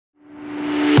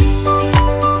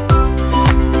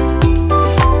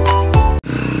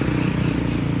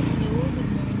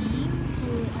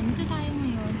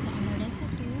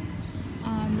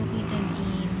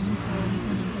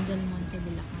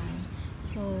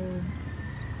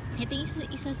ito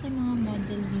isa sa mga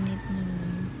model unit ni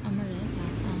Amaresa,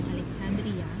 ang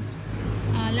Alexandria.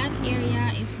 Lot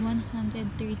area is 130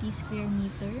 square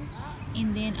meter,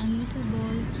 and then ang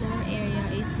usable floor area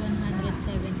is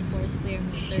 174 square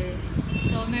meter.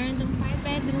 So meron tong 5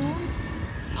 bedrooms,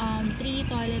 3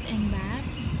 toilet and bath,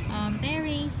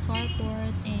 terrace,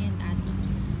 carport, and attic.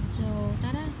 So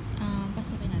tara,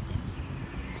 pasukin natin.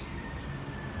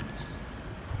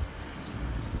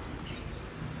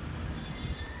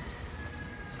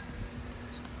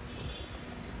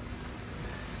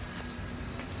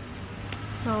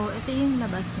 So, ito yung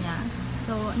labas niya.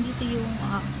 So, andito yung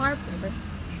carport.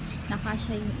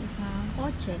 Nakasya yung isang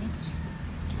kotse.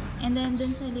 And then,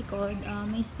 dun sa likod,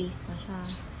 may space pa siya.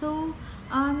 So,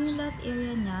 yung lot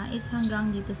area niya is hanggang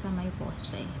dito sa may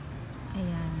poste.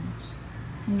 Ayan.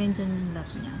 Hanggang dyan yung lot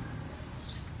niya.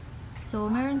 So,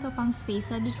 meron ka pang space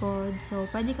sa likod. So,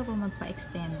 pwede ka pa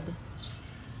magpa-extend.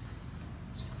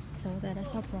 So, tara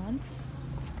sa front.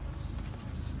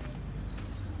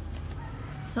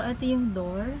 So, ito yung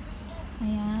door.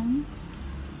 Ayan.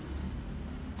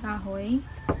 Kahoy.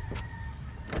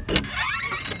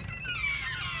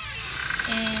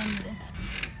 And,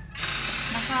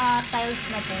 naka-tiles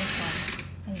na po siya.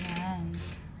 Ayan.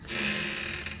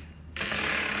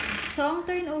 So, ang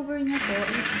turnover niya po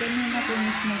is ganyan na po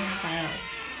mismo yung tiles.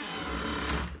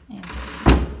 Ayan.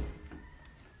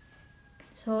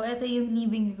 So, ito yung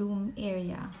living room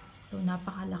area. So,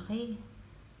 napakalaki.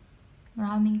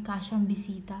 Maraming kasyang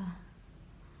bisita.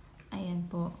 Ayan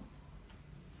po.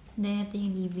 Then, ito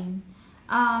yung living.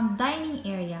 Dining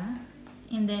area.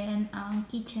 And then, ang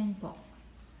kitchen po.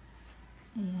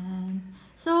 Ayan.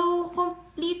 So,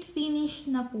 complete finish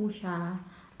na po siya.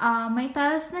 May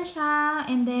tiles na siya.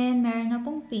 And then, meron na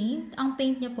pong paint. Ang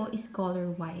paint niya po is color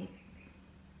white.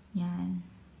 Ayan.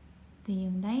 Ito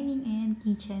yung dining and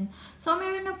kitchen. So,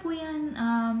 meron na po yan.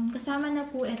 Kasama na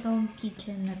po itong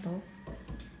kitchen na to.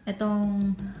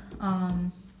 Itong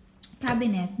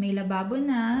cabinet, may lababo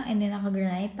na, and then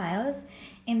naka-granite tiles,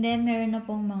 and then meron na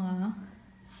pong mga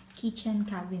kitchen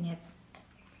cabinet.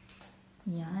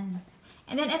 Yan.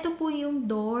 And then ito po yung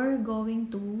door going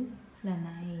to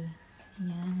lanai.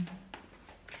 Yan.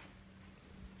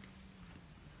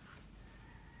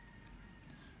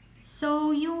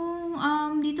 So, yung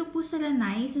dito po sa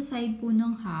lanai, sa side po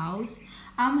ng house,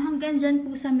 hanggang dyan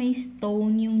po sa may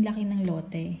stone yung laki ng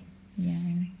lote.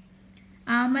 Yan.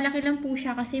 Malaki lang po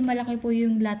siya kasi malaki po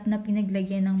yung lot na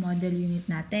pinaglagyan ng model unit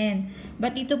natin.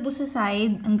 But ito po sa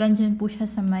side, hanggang dyan po siya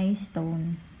sa may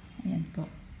stone. Ayan po.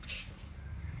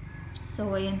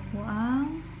 So, ayan po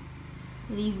ang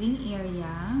living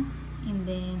area. And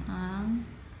then, ang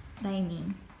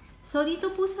dining. So,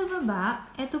 dito po sa baba,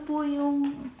 ito po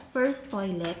yung first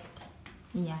toilet.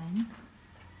 Ayan.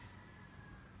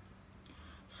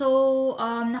 So,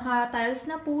 naka-tiles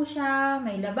na po siya.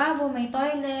 May lababo, may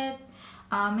toilet.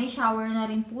 May shower na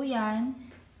rin po yan.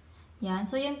 Yan.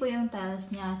 So, yan po yung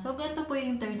tiles niya. So, ganito po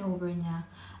yung turnover niya.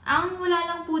 Ang wala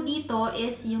lang po dito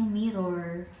is yung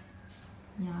mirror.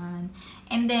 Yan.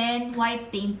 And then,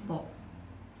 white paint po.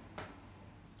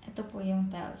 Ito po yung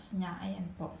tiles niya.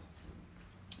 Ayan po.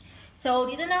 So,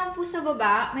 dito naman po sa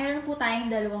baba, mayroon po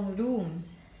tayong dalawang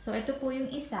rooms. So, ito po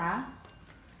yung isa.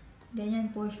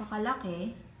 Ganyan po siya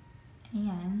kalaki.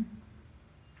 Ayan.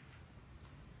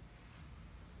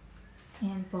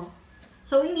 Ayan po.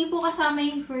 So, hindi po kasama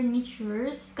yung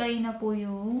furnitures. Kayo na po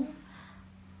yung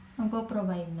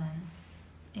magpo-provide nun.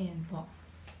 Ayan po.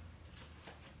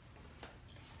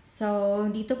 So,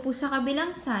 dito po sa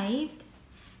kabilang side,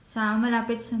 sa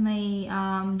malapit sa may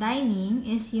dining,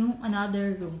 is yung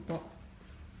another room po.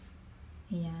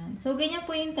 Ayan. So, ganyan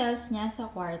po yung tiles niya sa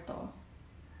kwarto.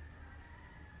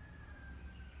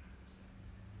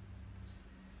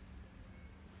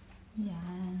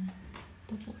 Ayan.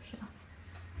 Ito po siya.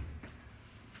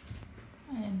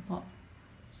 Ayan po.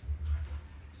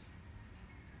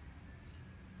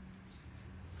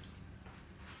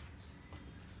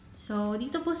 So,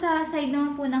 dito po sa side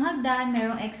naman po ng hagdan,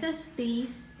 merong excess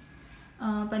space.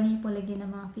 Pwede niyo po lagyan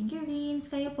ng mga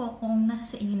figurines. Kayo po kung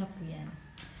nasa inyo na po yan.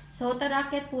 So,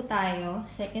 tarakit po tayo.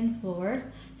 Second floor.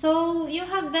 So,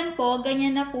 yung hagdan po,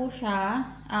 ganyan na po siya.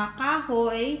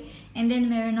 Kahoy. And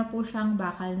then, meron na po siyang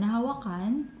bakal na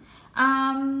hawakan.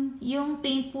 Yung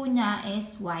paint po niya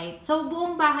is white. So,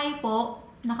 buong bahay po,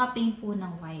 naka-paint po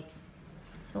ng white.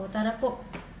 So, tara po.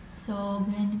 So,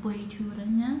 ganyan po yung itsura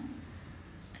niya.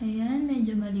 Ayan,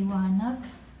 medyo maliwanag.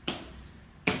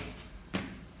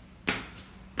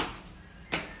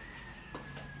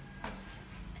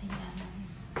 Ayan.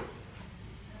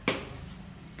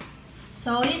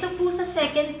 So, dito po sa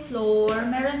second floor,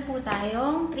 meron po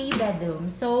tayong 3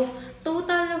 bedrooms. So,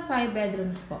 total of 5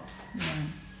 bedrooms po.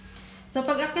 Ayan. So,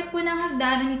 pag akyat po ng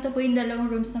hagdanan, ito po yung dalawang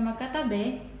rooms na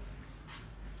magkatabi.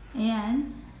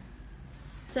 Ayan.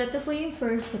 So, ito po yung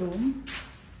first room.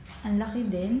 Ang laki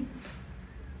din.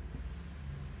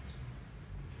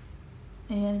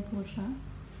 Ayan po siya.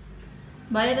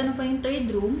 Bale, ano po yung third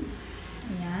room.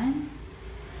 Ayan.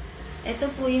 Ito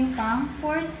po yung pang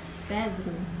fourth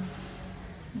bedroom.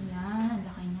 Ayan,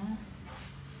 laki na.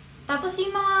 Tapos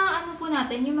yung mga ano po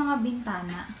natin, yung mga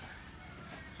bintana.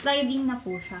 Sliding na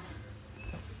po siya.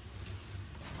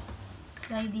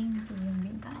 Sliding po yung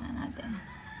bintana natin.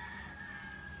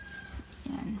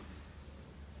 Ayan.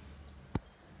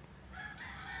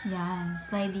 Yan,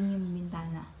 sliding yung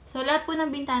bintana. So, lahat po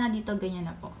ng bintana dito,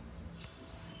 ganyan na po.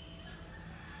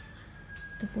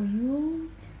 Ito po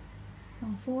yung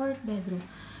fourth bedroom.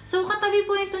 So, katabi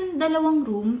po itong dalawang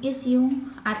room is yung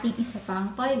ating isa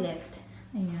pang toilet.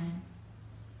 Ayan.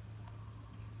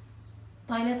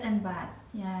 Toilet and bath.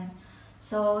 Ayan.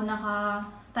 So,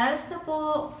 naka-tiles na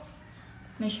po.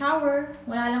 May shower.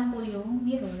 Wala lang po yung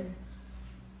mirror.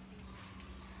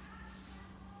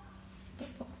 Ito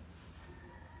po.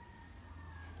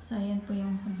 So, ayan po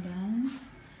yung hagdan.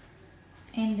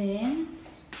 And then,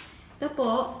 ito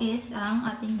po is ang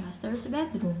ating master's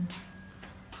bedroom.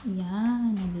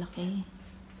 Ayan, ang laki.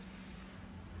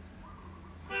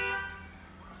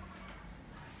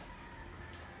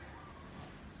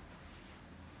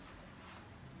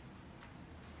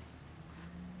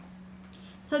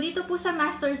 So, dito po sa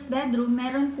master's bedroom,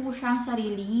 meron po siyang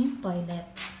sariling toilet.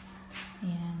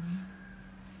 Ayan.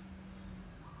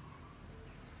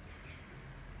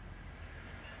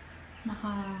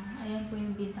 Ayan po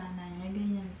yung bintana niya.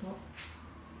 Ganyan po.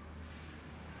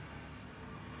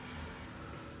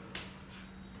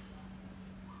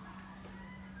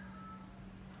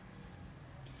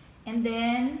 And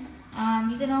then,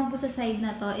 dito naman po sa side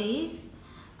na to is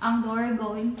ang door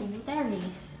going to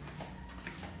terrace.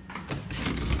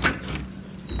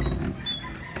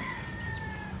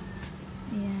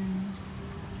 Ayan.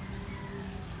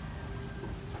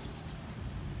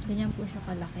 Ganyan po siya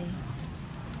kalaki.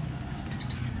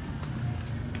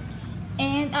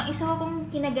 And ang isa ko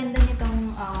pong kinaganda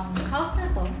nitong house na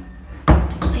to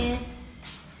is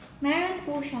meron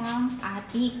po siyang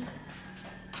attic.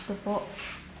 Ito po.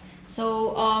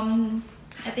 So,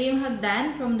 ito yung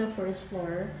hagdan from the first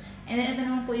floor. And then, ito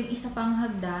naman po yung isa pang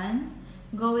hagdan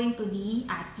going to the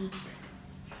attic.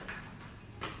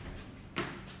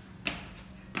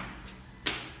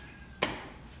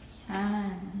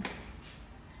 Ayan.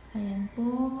 Ayan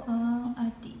po ang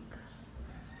attic.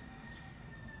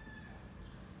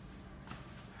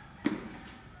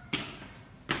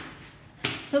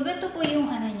 So, ganito po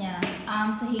yung ano niya,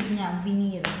 sahig niya,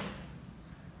 vinyl.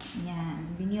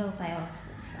 Yan, vinyl tiles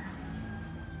po siya.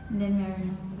 And then,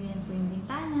 meron ganyan po yung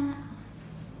bintana.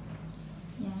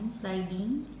 Yan,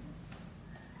 sliding.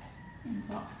 Yan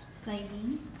po,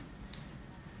 sliding.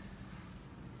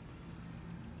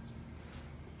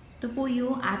 Ito po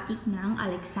yung attic ng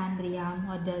Alexandria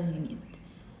Model unit.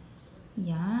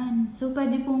 Yan. So,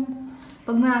 pwede pong,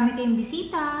 pag marami kayong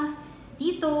bisita,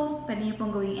 dito, pwede nyo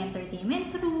pong gawing entertainment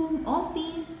room,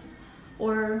 office,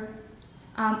 or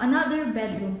another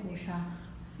bedroom po siya.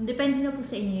 Depende na po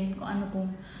sa inyo yun kung ano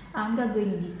pong gagawin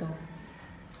nyo dito.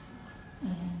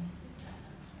 Ayan.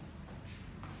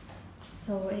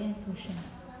 So, ayan po siya.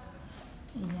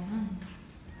 Ayan.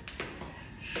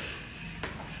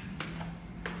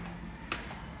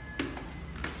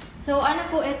 So, ano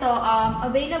po ito?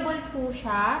 Available po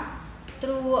siya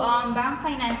through bank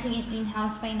financing and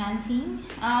in-house financing.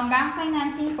 Bank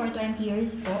financing for 20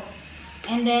 years po.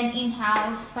 And then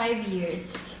in-house 5 years.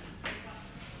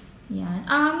 Yan.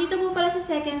 Dito po pala sa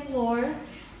second floor,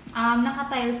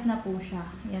 naka-tiles na po siya.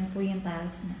 Yan po yung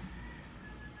tiles niya.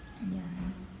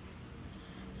 Yan.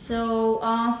 So,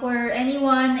 for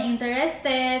anyone na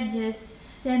interested, just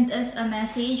send us a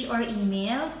message or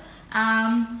email.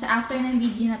 Sa after ng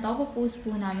video na to, po-post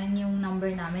po namin yung number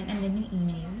namin and then yung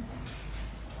email.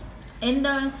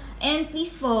 And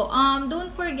please po,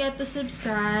 don't forget to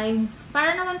subscribe.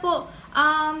 Para naman po,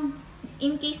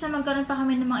 in case na magkaroon pa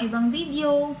kami ng mga ibang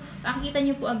video, makikita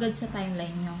nyo po agad sa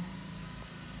timeline nyo.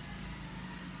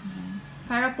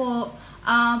 Para po,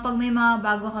 pag may mga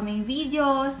bago kaming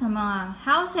videos ng mga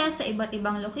houses sa iba't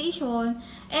ibang location,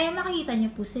 makikita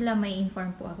nyo po sila, may inform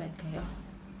po agad kayo.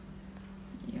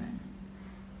 Yun.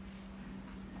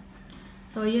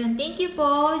 So, yun. Thank you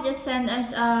po. Just send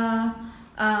us a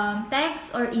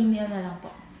text or email na lang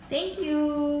po. Thank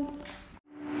you!